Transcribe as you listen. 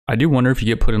I do wonder if you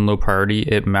get put in low priority,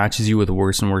 it matches you with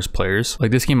worse and worse players.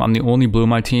 Like this game, I'm the only blue on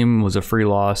my team, was a free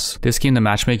loss. This game, the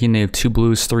matchmaking, they have 2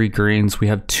 blues, 3 greens. We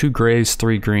have 2 grays,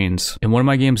 3 greens. In one of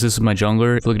my games, this is my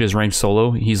jungler. If you look at his ranked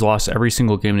solo, he's lost every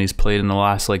single game that he's played in the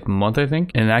last like month, I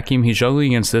think. And in that game, he's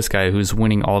juggling against this guy who's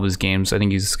winning all of his games. I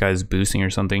think this guy's boosting or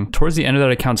something. Towards the end of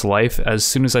that account's life, as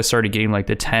soon as I started getting like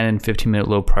the 10 and 15 minute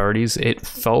low priorities, it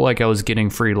felt like I was getting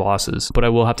free losses, but I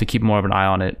will have to keep more of an eye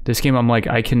on it. This game, I'm like,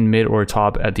 I can mid or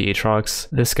top at the Aatrox.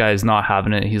 This guy is not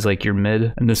having it. He's like, you're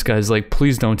mid. And this guy's like,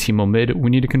 please don't teemo mid.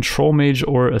 We need a control mage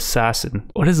or assassin.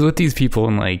 What is with these people?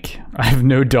 And like, I have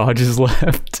no dodges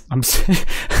left. I'm saying,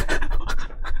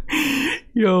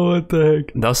 yo, what the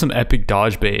heck? That was some epic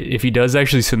dodge bait. If he does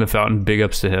actually sit in the fountain, big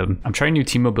ups to him. I'm trying new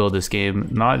teemo build this game,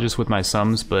 not just with my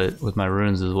sums, but with my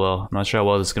runes as well. I'm not sure how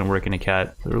well this is gonna work in a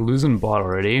cat. They're losing bot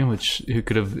already, which who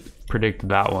could have predicted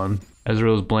that one?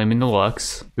 Ezreal's blaming the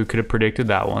Lux. Who could have predicted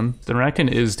that one? The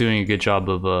Renekton is doing a good job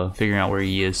of figuring out where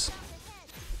he is.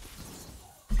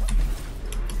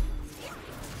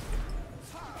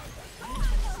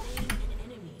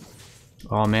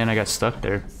 Oh man, I got stuck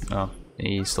there. Oh,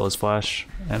 he still has flash.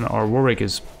 And our Yorick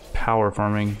is power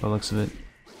farming by the looks of it.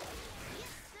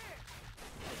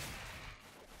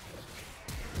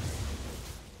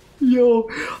 Yo,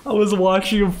 I was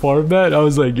watching him farm that. I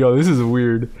was like, yo, this is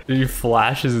weird. He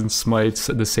flashes and smites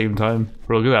at the same time.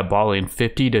 Bro, look at that bot lane,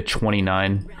 50 to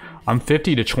 29. I'm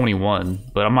 50 to 21,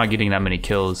 but I'm not getting that many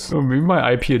kills. Oh, maybe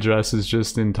my IP address is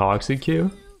just in toxic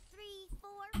queue.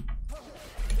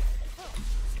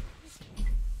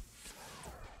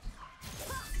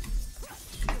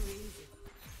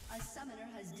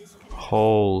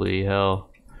 Holy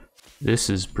hell. This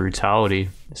is brutality.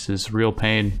 This is real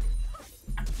pain.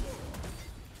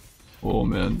 Oh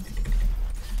man.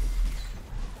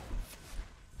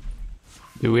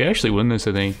 Did we actually win this,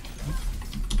 I think?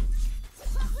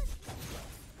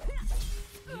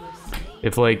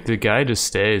 If like the guy just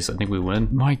stays, I think we win.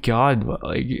 My god,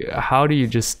 like how do you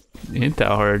just hit that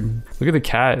hard? Look at the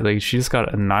cat, like she just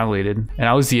got annihilated. And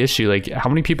that was the issue. Like how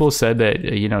many people said that,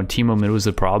 you know, teemo mid was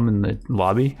the problem in the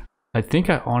lobby? I think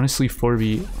I honestly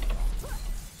 4v.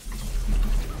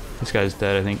 This guy's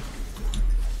dead, I think.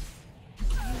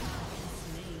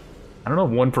 I don't know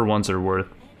if 1-for-1s are worth.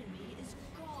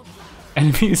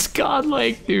 Enemy is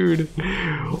godlike, dude.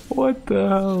 What the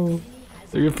hell?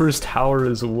 They're your first tower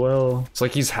as well. It's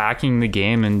like he's hacking the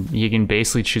game and you can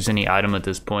basically choose any item at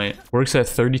this point. Works at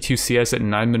 32 CS at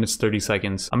 9 minutes 30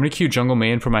 seconds. I'm gonna queue jungle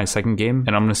main for my second game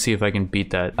and I'm gonna see if I can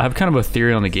beat that. I have kind of a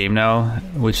theory on the game now,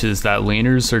 which is that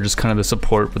laners are just kind of the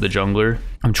support for the jungler.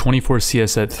 I'm 24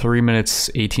 CS at 3 minutes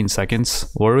 18 seconds.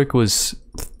 Yorick was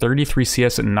 33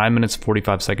 CS at 9 minutes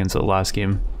 45 seconds at the last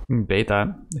game. You can bait that.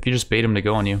 If you just bait him to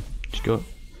go on you, just go.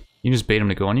 You can just bait him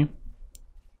to go on you.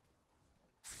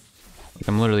 Like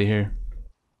I'm literally here.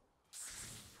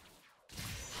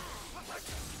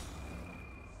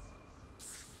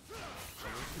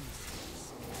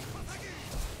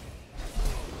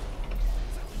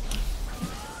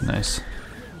 Nice.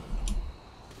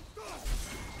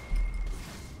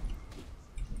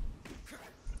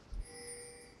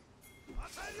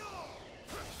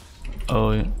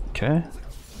 Oh, okay.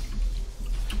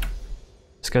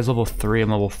 This guy's level 3, I'm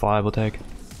level 5, what the heck?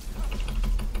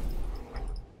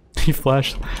 He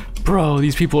flashed. Bro,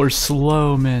 these people are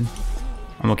slow, man.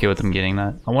 I'm okay with them getting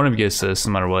that. I want him to get assists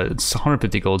no matter what. It's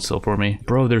 150 gold still for me.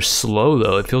 Bro, they're slow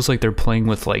though. It feels like they're playing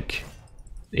with like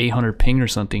 800 ping or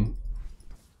something.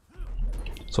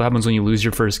 That's what happens when you lose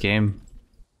your first game.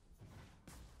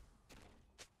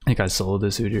 I think I soloed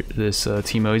this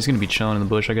Teemo. He's gonna be chilling in the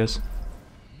bush, I guess.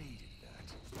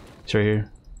 He's right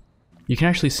here. You can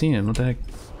actually see him. What the heck?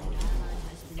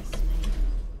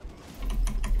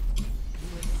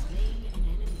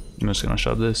 I'm just gonna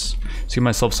shove this. Let's give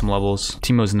myself some levels.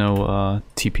 Teemo's no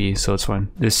TP, so it's fine.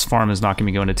 This farm is not gonna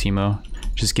be going to Teemo.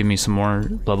 Just give me some more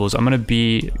levels. I'm gonna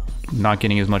be not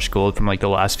getting as much gold from like the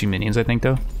last few minions, I think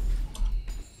though.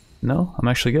 No, I'm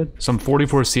actually good. So I'm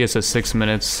 44 CS at 6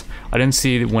 minutes. I didn't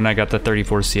see when I got the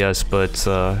 34 CS, but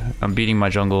I'm beating my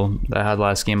jungle that I had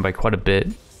last game by quite a bit.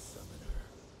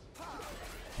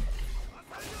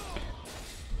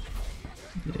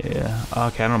 Yeah,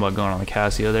 okay, I don't know about going on the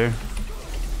Cassia there,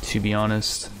 to be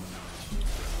honest.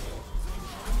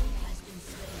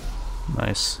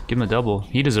 Nice. Give him a double.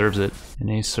 He deserves it. An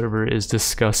A server is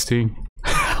disgusting.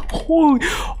 Holy,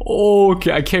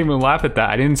 okay, I can't even laugh at that.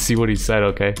 I didn't see what he said,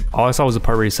 okay. All I saw was the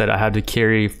part where he said I had to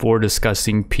carry 4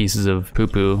 disgusting pieces of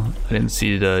poo-poo. I didn't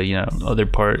see the, you know, other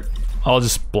part. I'll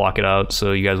just block it out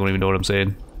so you guys won't even know what I'm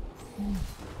saying.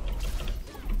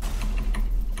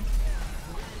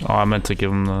 Oh, I meant to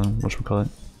give him the, whatchamacallit.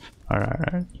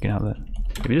 Alright, you can have that.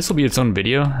 Maybe this will be its own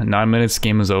video. 9 minutes,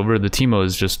 game is over. The Teemo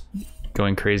is just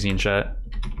going crazy in chat.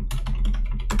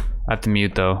 I have to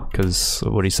mute though, because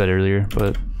of what he said earlier,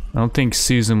 but I don't think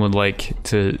Susan would like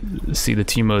to see the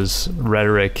Teemo's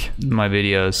rhetoric in my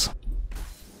videos.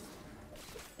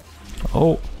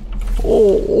 Oh.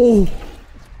 Oh.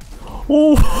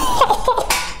 Oh.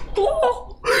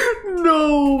 Oh.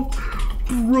 No.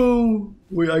 Bro.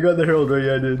 Wait, I got the Herald right,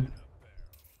 yeah I did.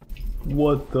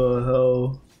 What the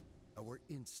hell? Our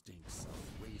instincts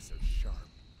are razor sharp.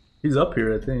 He's up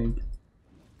here, I think.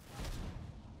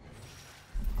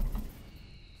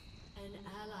 An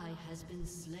ally has been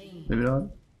slain. Maybe not.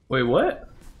 Wait, what?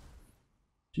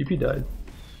 GP died.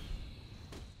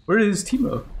 Where is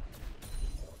Teemo?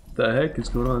 What the heck is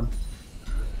going on?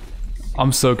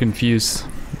 I'm so confused.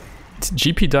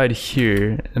 GP died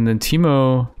here, and then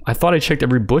Teemo, I thought I checked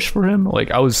every bush for him.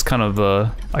 Like I was kind of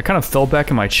I kind of fell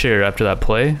back in my chair after that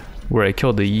play where I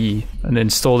killed the Yi and then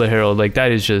stole the Herald. Like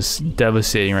that is just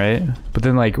devastating, right? But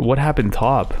then like what happened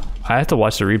top? I have to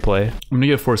watch the replay. I'm gonna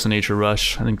get Force of Nature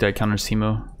Rush. I think that counters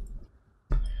Teemo.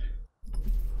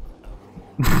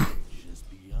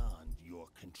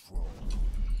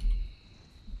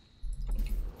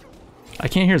 I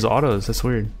can't hear his autos, that's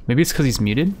weird. Maybe it's because he's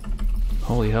muted?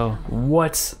 Holy hell.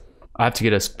 What? I have to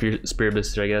get a Spirit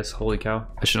Visage, I guess. Holy cow.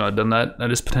 I should not have done that. I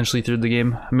just potentially threw the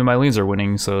game. I mean, my lanes are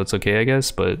winning, so it's okay, I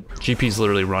guess, but GP's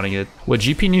literally running it. What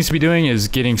GP needs to be doing is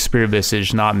getting Spirit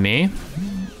Visage, not me.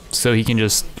 So he can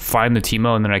just find the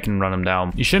Teemo and then I can run him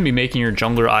down. You shouldn't be making your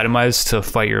jungler itemized to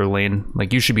fight your lane.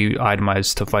 Like you should be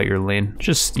itemized to fight your lane.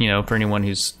 Just, you know, for anyone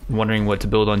who's wondering what to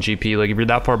build on GP, like if you're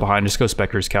that far behind, just go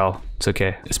Spectre's Cal. It's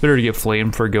okay. It's better to get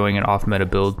flamed for going an off meta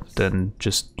build than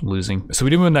just losing. So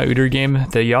we did win that Udyr game.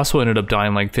 The Yasuo ended up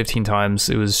dying like 15 times.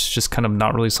 It was just kind of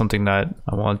not really something that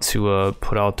I want to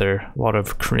put out there. A lot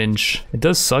of cringe. It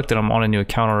does suck that I'm on a new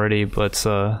account already, but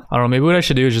I don't know, maybe what I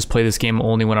should do is just play this game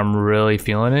only when I'm really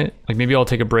feeling it. Like maybe I'll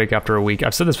take a break after a week.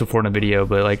 I've said this before in a video,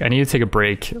 but like I need to take a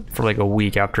break for like a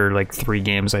week after like 3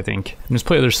 games, I think. And just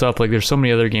play other stuff. Like there's so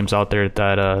many other games out there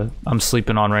that I'm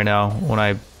sleeping on right now when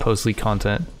I post league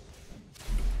content.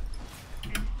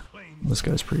 This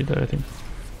guy's pretty dead, I think.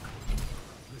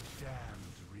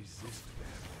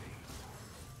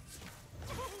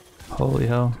 Holy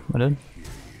hell, I did.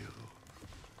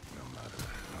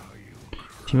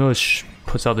 Teemo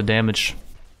puts out the damage.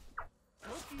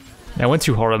 Yeah, I went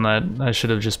too hard on that. I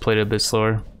should have just played it a bit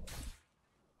slower.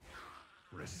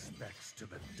 Respects to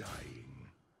the dying.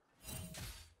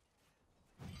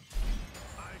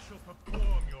 I shall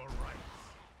perform your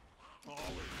rites.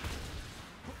 Always.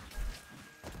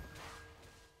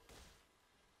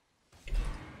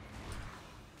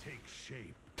 Take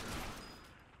shape.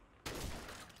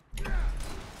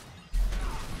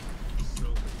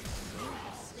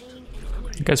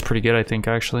 That guy's pretty good, I think,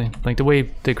 actually. Like, the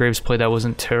way the Graves played that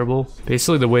wasn't terrible.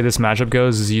 Basically, the way this matchup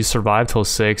goes is you survive till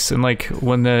 6, and like,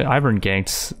 when the Ivern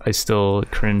ganked, I still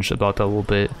cringed about that a little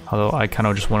bit, although I kind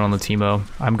of just went on the Teemo.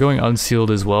 I'm going unsealed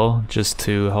as well, just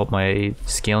to help my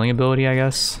scaling ability, I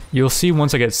guess. You'll see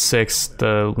once I get 6,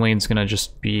 the lane's gonna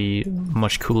just be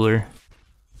much cooler.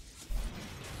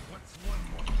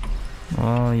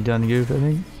 Oh, you done goof, I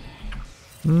think?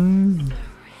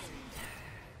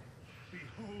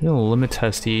 A little limit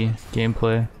testy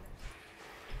gameplay.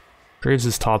 Graves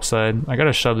is topside. I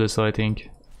gotta shove this though, I think.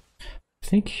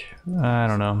 I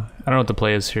don't know. I don't know what the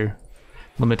play is here.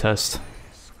 Limit test.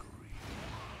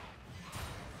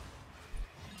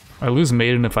 I lose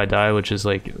Maiden if I die, which is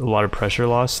like a lot of pressure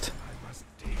lost.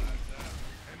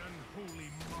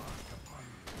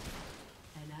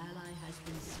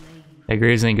 Yeah,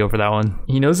 Graves didn't go for that one.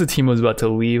 He knows the team was about to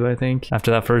leave, I think,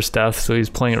 after that first death, so he's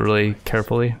playing it really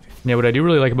carefully. Yeah, what I do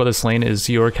really like about this lane is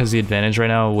Yorick has the advantage right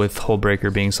now with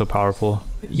Hullbreaker being so powerful.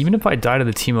 Even if I died to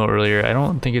the Teemo earlier, I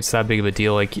don't think it's that big of a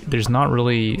deal. Like, there's not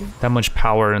really that much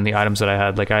power in the items that I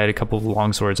had. Like, I had a couple of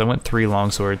longswords. I went 3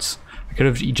 longswords. I could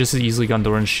have just as easily gone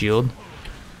Doran's shield.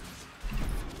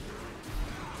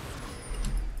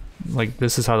 Like,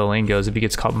 this is how the lane goes. If he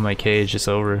gets caught by my cage, it's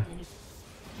over.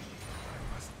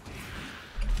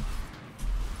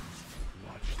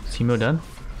 Is Teemo done?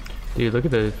 Dude, look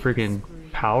at the freaking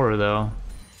power though.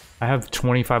 I have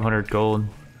 2,500 gold.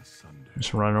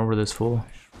 Just running over this fool.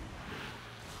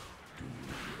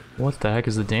 What the heck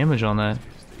is the damage on that?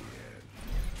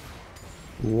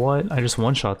 What? I just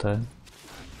one-shot that.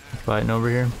 Fighting over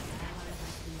here.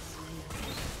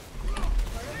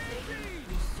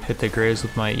 Hit the Graves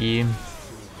with my E.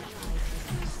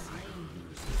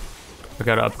 I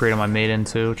got to upgrade on my Maiden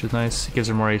too, which is nice. It gives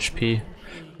her more HP.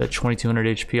 At 2200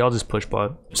 HP, I'll just push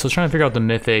bot. Still trying to figure out the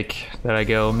mythic that I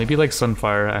go. Maybe like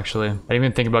Sunfire, actually. I didn't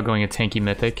even think about going a tanky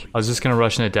mythic. I was just gonna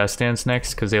rush into Death Stance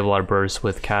next because they have a lot of bursts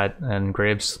with Cat and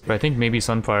Graves. But I think maybe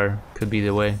Sunfire could be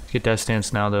the way. Get Death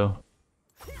Stance now though.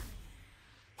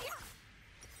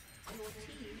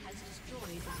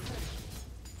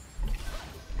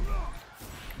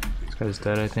 This guy's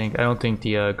dead, I think. I don't think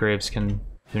the Graves can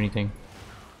do anything.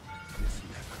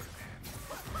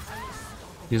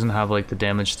 He doesn't have like the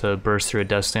damage to burst through a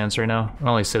Death Stance right now. I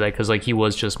only say that because like he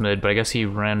was just mid, but I guess he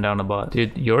ran down a bot.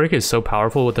 Dude, Yorick is so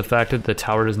powerful with the fact that the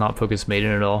tower does not focus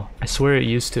Maiden at all. I swear it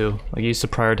used to. Like it used to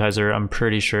prioritize her, I'm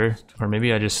pretty sure. Or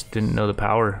maybe I just didn't know the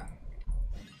power.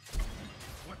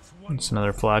 It's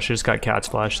another flash. I just got Cat's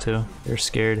flash too. They're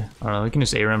scared. I don't know, we can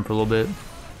just ARAM for a little bit.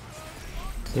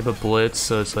 They have a blitz,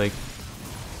 so it's like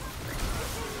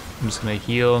I'm just gonna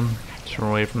heal. Just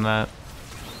run away from that.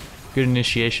 Good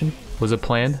initiation. Was it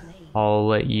planned? I'll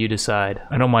let you decide.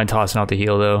 I don't mind tossing out the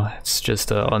heal though. It's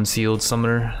just a unsealed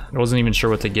summoner. I wasn't even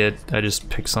sure what to get. I just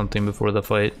picked something before the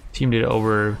fight. Team did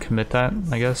overcommit that,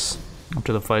 I guess.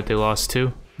 After the fight they lost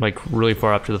too. Like really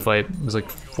far after the fight. It was like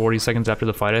 40 seconds after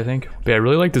the fight, I think. But yeah, I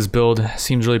really like this build.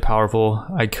 Seems really powerful.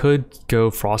 I could go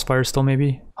Frostfire still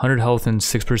maybe. 100 health and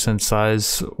 6%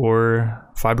 size, or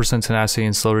 5% tenacity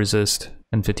and slow resist.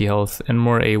 And 50 health and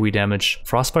more AoE damage.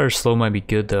 Frostfire slow might be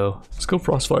good though. Let's go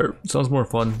Frostfire. Sounds more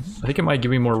fun. I think it might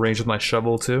give me more range with my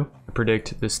shovel too. I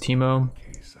predict this Teemo,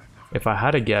 if I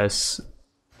had a guess,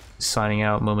 signing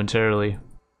out momentarily.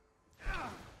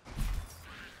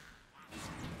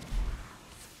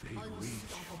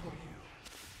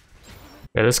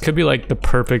 Yeah, this could be like the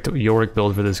perfect Yorick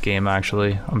build for this game,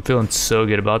 actually. I'm feeling so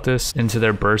good about this. Into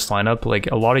their burst lineup,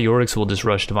 like a lot of Yoricks will just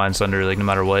rush Divine Sunder, like no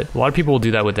matter what. A lot of people will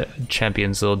do that with the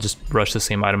champions. They'll just rush the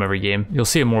same item every game. You'll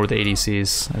see it more with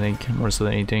ADCs, I think, more so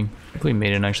than anything. Hopefully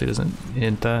Maiden actually doesn't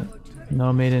hint that.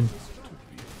 No, Maiden.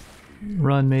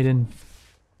 Run, Maiden.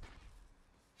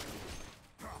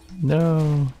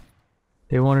 No.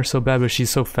 They want her so bad, but she's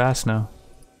so fast now.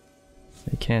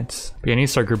 They can't. But yeah, I need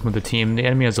to start grouping with the team. The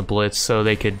enemy has a blitz, so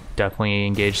they could definitely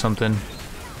engage something.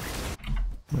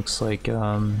 Looks like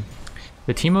the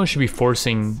Teemo should be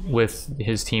forcing with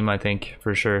his team, I think,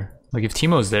 for sure. Like if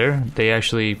Teemo's there, they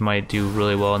actually might do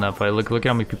really well in that fight. Look at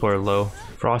how many people are low.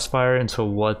 Frostfire into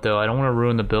what though? I don't want to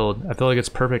ruin the build. I feel like it's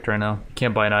perfect right now.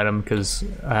 Can't buy an item because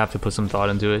I have to put some thought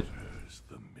into it.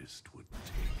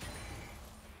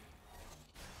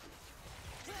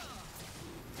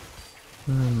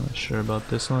 I'm not sure about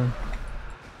this one.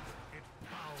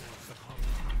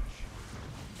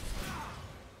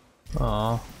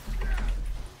 Aww.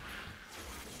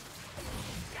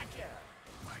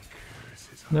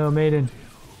 No, Maiden.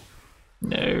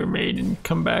 No, Maiden,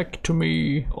 come back to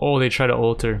me. Oh, they try to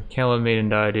ult her. Can't let Maiden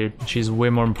die, dude. She's way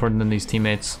more important than these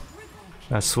teammates.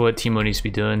 That's what Teemo needs to be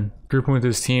doing. Grouping with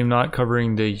his team, not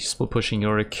covering the split pushing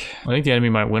Yorick. I think the enemy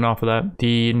might win off of that.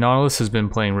 The Nautilus has been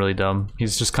playing really dumb.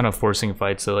 He's just kind of forcing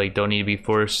fights that like don't need to be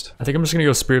forced. I think I'm just gonna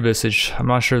go Spirit Visage. I'm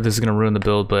not sure if this is gonna ruin the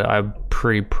build, but I'm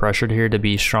pretty pressured here to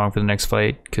be strong for the next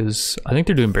fight because I think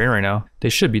they're doing Baron right now. They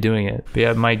should be doing it. But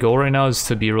yeah, my goal right now is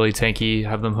to be really tanky,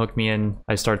 have them hook me in,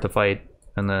 I start the fight,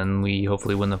 and then we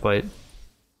hopefully win the fight.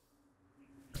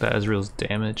 That Ezreal's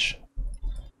damage.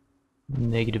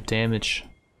 Negative damage.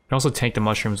 I can also tank the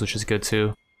mushrooms, which is good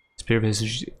too. Spirit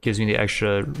Visage gives me the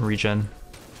extra regen.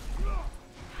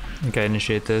 I think I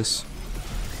initiate this.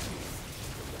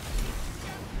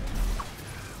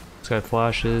 This guy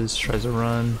flashes, tries to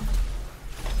run.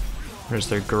 There's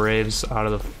their Graves out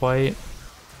of the fight.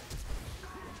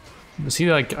 You see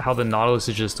like how the Nautilus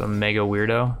is just a mega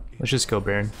weirdo? Let's just go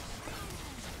Baron.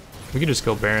 We could just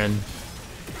go Baron.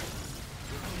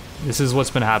 This is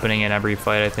what's been happening in every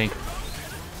fight, I think.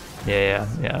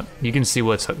 Yeah. You can see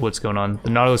what's going on. The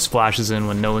Nautilus flashes in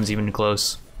when no one's even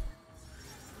close.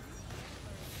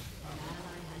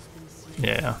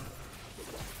 Yeah.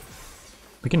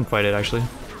 We can fight it actually.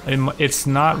 It's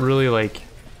not really like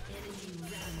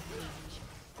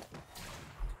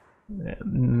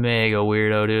mega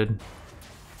weirdo, dude.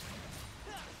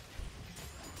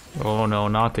 Oh no,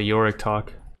 not the Yorick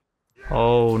talk.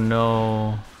 Oh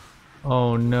no.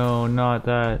 Oh no, not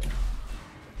that.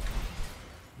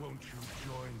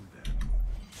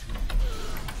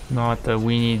 Not the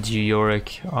we need you,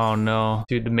 Yorick. Oh no.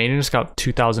 Dude, the Maiden just got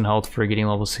 2,000 health for getting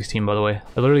level 16, by the way.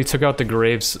 I literally took out the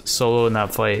Graves solo in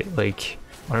that fight. Like,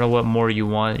 I don't know what more you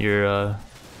want. You're,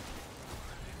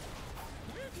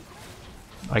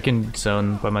 I can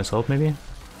zone by myself, maybe?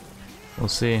 We'll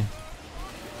see.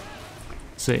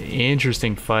 It's an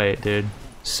interesting fight, dude.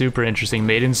 Super interesting.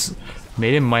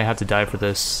 Maiden might have to die for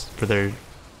this, for their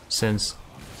sins.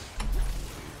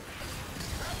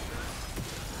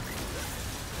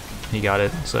 He got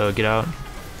it. So get out.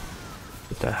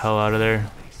 Get the hell out of there.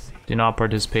 Do not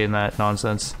participate in that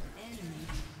nonsense.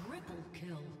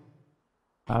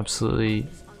 Absolutely.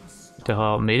 Get the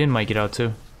hell out. Maiden might get out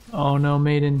too. Oh no,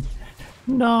 Maiden.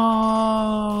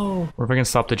 No! Or if I can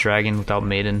stop the dragon without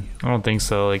Maiden. I don't think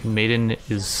so. Like, Maiden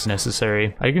is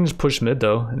necessary. I can just push mid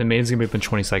though, and the Maiden's gonna be up in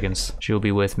 20 seconds. She'll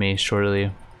be with me shortly.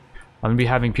 I'm gonna be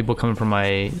having people coming from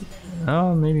my...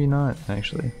 Oh, maybe not,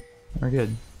 actually. We're good.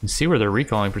 You can see where they're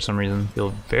recalling for some reason.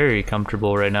 Feel very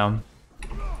comfortable right now.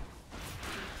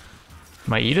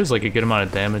 My E does like a good amount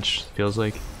of damage, feels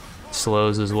like.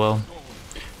 Slows as well.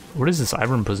 What is this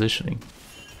Ivern positioning?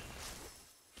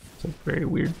 It's like very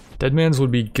weird. Deadman's would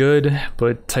be good,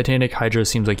 but Titanic Hydra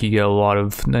seems like you get a lot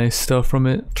of nice stuff from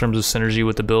it in terms of synergy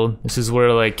with the build. This is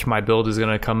where like my build is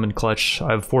gonna come in clutch. I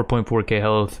have 4.4k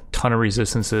health, ton of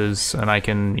resistances, and I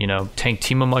can, you know, tank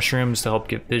Teemo mushrooms to help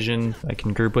get vision. I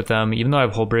can group with them, even though I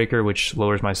have Hull Breaker, which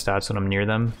lowers my stats when I'm near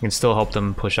them. I can still help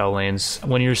them push out lanes.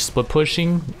 When you're split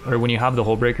pushing, or when you have the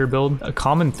Hull Breaker build, a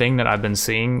common thing that I've been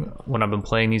seeing when I've been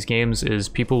playing these games is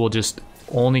people will just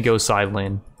only go side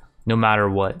lane. No matter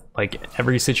what, like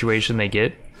every situation they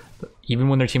get, even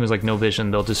when their team is like no vision,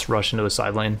 they'll just rush into a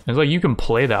side lane. It's like you can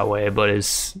play that way, but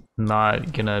it's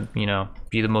not gonna, you know,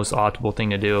 be the most optimal thing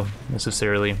to do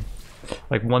necessarily.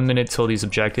 Like 1 minute till these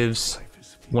objectives,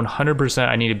 100%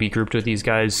 I need to be grouped with these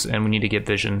guys, and we need to get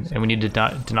vision, and we need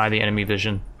to deny the enemy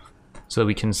vision so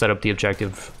we can set up the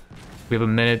objective. We have a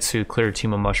minute to clear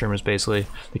Teemo mushrooms basically.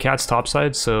 The cat's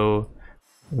topside, so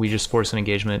we just force an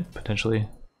engagement potentially.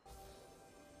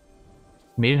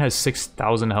 Maiden has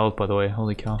 6,000 health, by the way.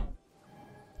 Holy cow.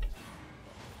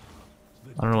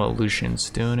 I don't know what Lucian's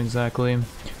doing exactly.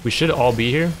 We should all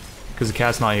be here, because the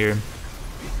cat's not here.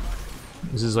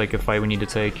 This is like a fight we need to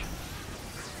take.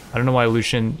 I don't know why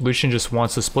Lucian just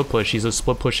wants to split push. He's a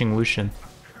split pushing Lucian.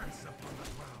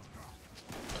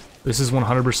 This is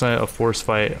 100% a force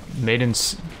fight.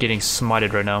 Maiden's getting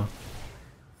smited right now.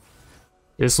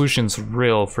 This Lucian's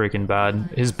real freaking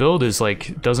bad. His build is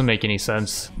like, doesn't make any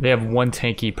sense. They have one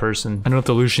tanky person. I don't know if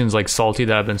the Lucian's like salty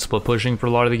that I've been split pushing for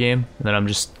a lot of the game, and then I'm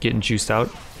just getting juiced out.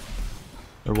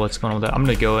 Or what's going on with that. I'm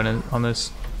gonna go in on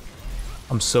this.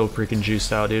 I'm so freaking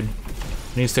juiced out, dude.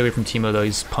 I need to stay away from Teemo though,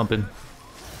 he's pumping.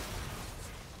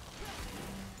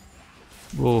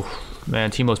 Oh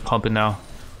man, Teemo's pumping now.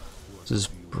 This is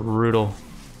brutal.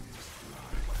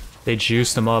 They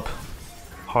juiced him up.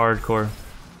 Hardcore.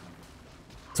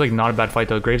 It's like not a bad fight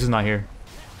though. Graves is not here.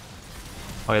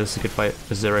 Oh yeah, this is a good fight.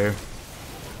 This is it right here.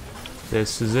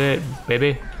 This is it,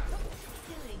 baby.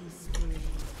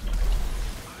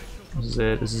 This is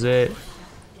it. This is it.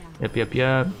 Yep, yep,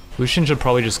 yep. Lucian should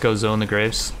probably just go zone the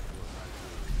Graves.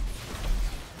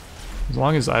 As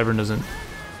long as Ivern doesn't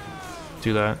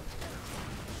do that.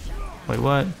 Wait,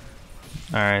 what?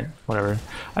 Alright, whatever.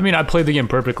 I mean, I played the game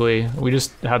perfectly. We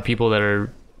just have people that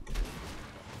are,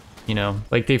 you know,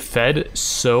 like they fed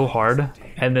so hard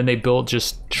and then they built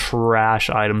just trash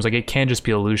items. Like it can't just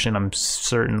be a Lucian, I'm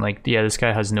certain. Like, yeah, this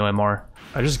guy has no MR.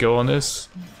 I just go on this.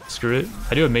 Screw it.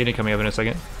 I do have Maiden coming up in a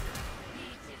second.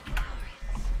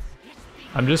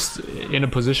 I'm just in a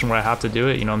position where I have to do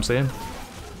it, you know what I'm saying?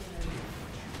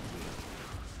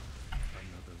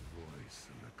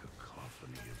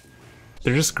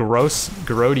 They're just gross,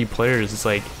 grody players. It's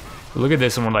like, look at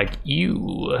this and we're like,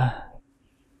 ew.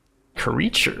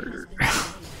 Creature.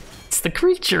 It's the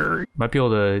creature. Might be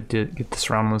able to get this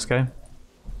round on this guy.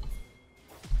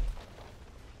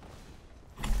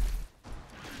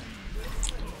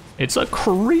 It's a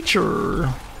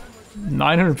creature.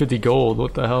 950 gold,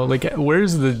 what the hell? Like,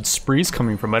 where's the sprees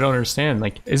coming from? I don't understand.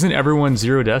 Like, isn't everyone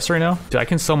 0 deaths right now? Dude, I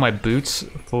can sell my boots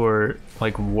for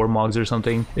like warmogs or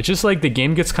something. It's just like the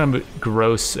game gets kind of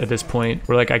gross at this point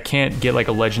where like I can't get like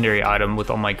a legendary item with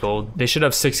all my gold. They should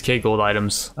have 6k gold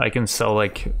items I can sell,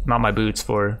 like not my boots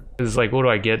for. It's like, what do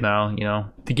I get now, you know?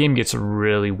 The game gets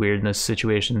really weird in this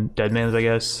situation. Deadmans, I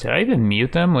guess. Did I even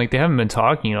mute them? Like, they haven't been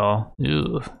talking at all.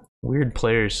 Ugh. Weird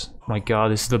players. My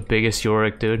god, this is the biggest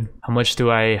Yorick, dude. How much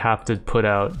do I have to put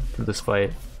out for this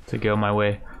fight to go my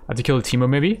way? I have to kill the Teemo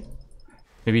maybe?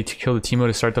 Maybe to kill the Teemo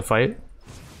to start the fight?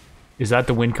 Is that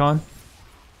the win con?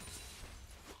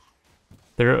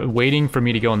 They're waiting for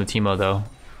me to go on the Teemo though.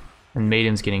 And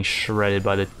Maiden's getting shredded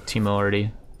by the Teemo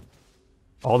already.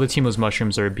 All the Teemo's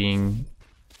mushrooms are being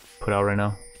put out right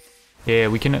now. Yeah,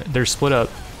 we can, they're split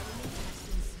up.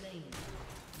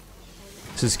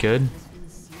 This is good.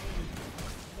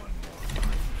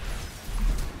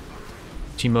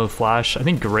 Teemo flash. I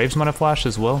think Graves might have flashed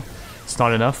as well. It's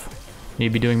not enough. Need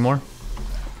to be doing more.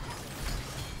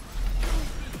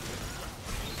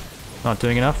 Not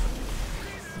doing enough.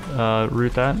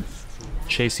 Root that.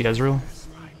 chase the Ezreal.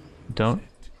 Don't.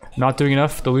 Not doing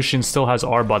enough. The Lucian still has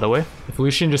R, by the way. If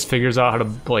Lucian just figures out how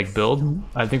to like build,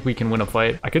 I think we can win a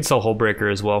fight. I could sell Hullbreaker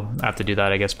as well. I have to do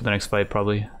that, I guess, for the next fight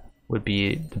probably. Would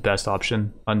be the best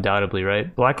option, undoubtedly,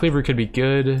 right? Black Cleaver could be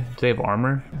good. Do they have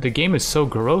armor? The game is so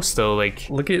gross though. Like,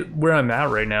 look at where I'm at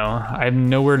right now. I have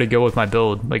nowhere to go with my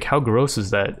build. Like, how gross is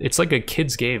that? It's like a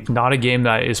kid's game, not a game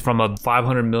that is from a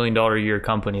 $500 million a year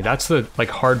company. That's the like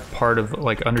hard part of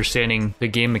like understanding the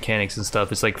game mechanics and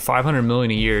stuff. It's like 500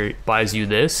 million a year buys you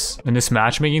this, and this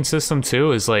matchmaking system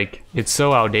too is like, it's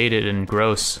so outdated and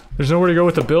gross. There's nowhere to go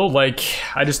with the build. Like,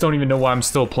 I just don't even know why I'm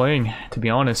still playing, to be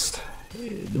honest.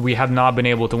 We have not been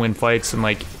able to win fights, and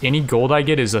like any gold I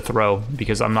get is a throw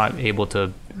because I'm not able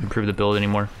to improve the build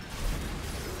anymore.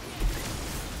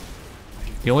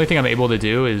 The only thing I'm able to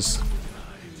do is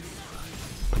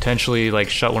potentially like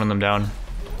shut one of them down,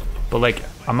 but like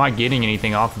I'm not getting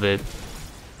anything off of it,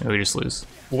 and we just lose.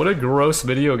 What a gross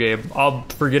video game. I'll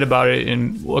forget about it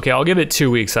in, okay, I'll give it 2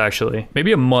 weeks actually.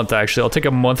 Maybe a month actually. I'll take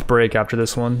a month break after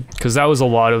this one because that was a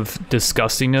lot of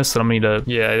disgustingness that I'm gonna,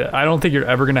 yeah, I don't think you're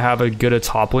ever gonna have as good a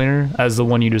top laner as the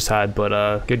one you just had,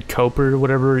 but good cope or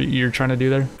whatever you're trying to do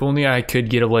there. If only I could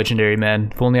get a legendary,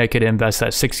 man. If only I could invest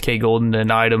that 6k gold in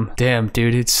an item. Damn,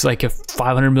 dude, it's like a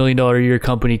 $500 million a year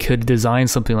company could design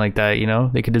something like that, you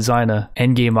know? They could design a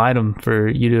endgame item for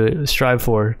you to strive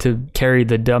for, to carry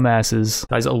the dumbasses.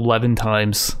 11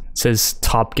 times. It says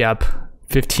top gap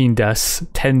 15 deaths,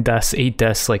 10 deaths, 8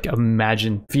 deaths. Like,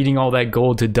 imagine feeding all that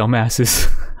gold to dumbasses.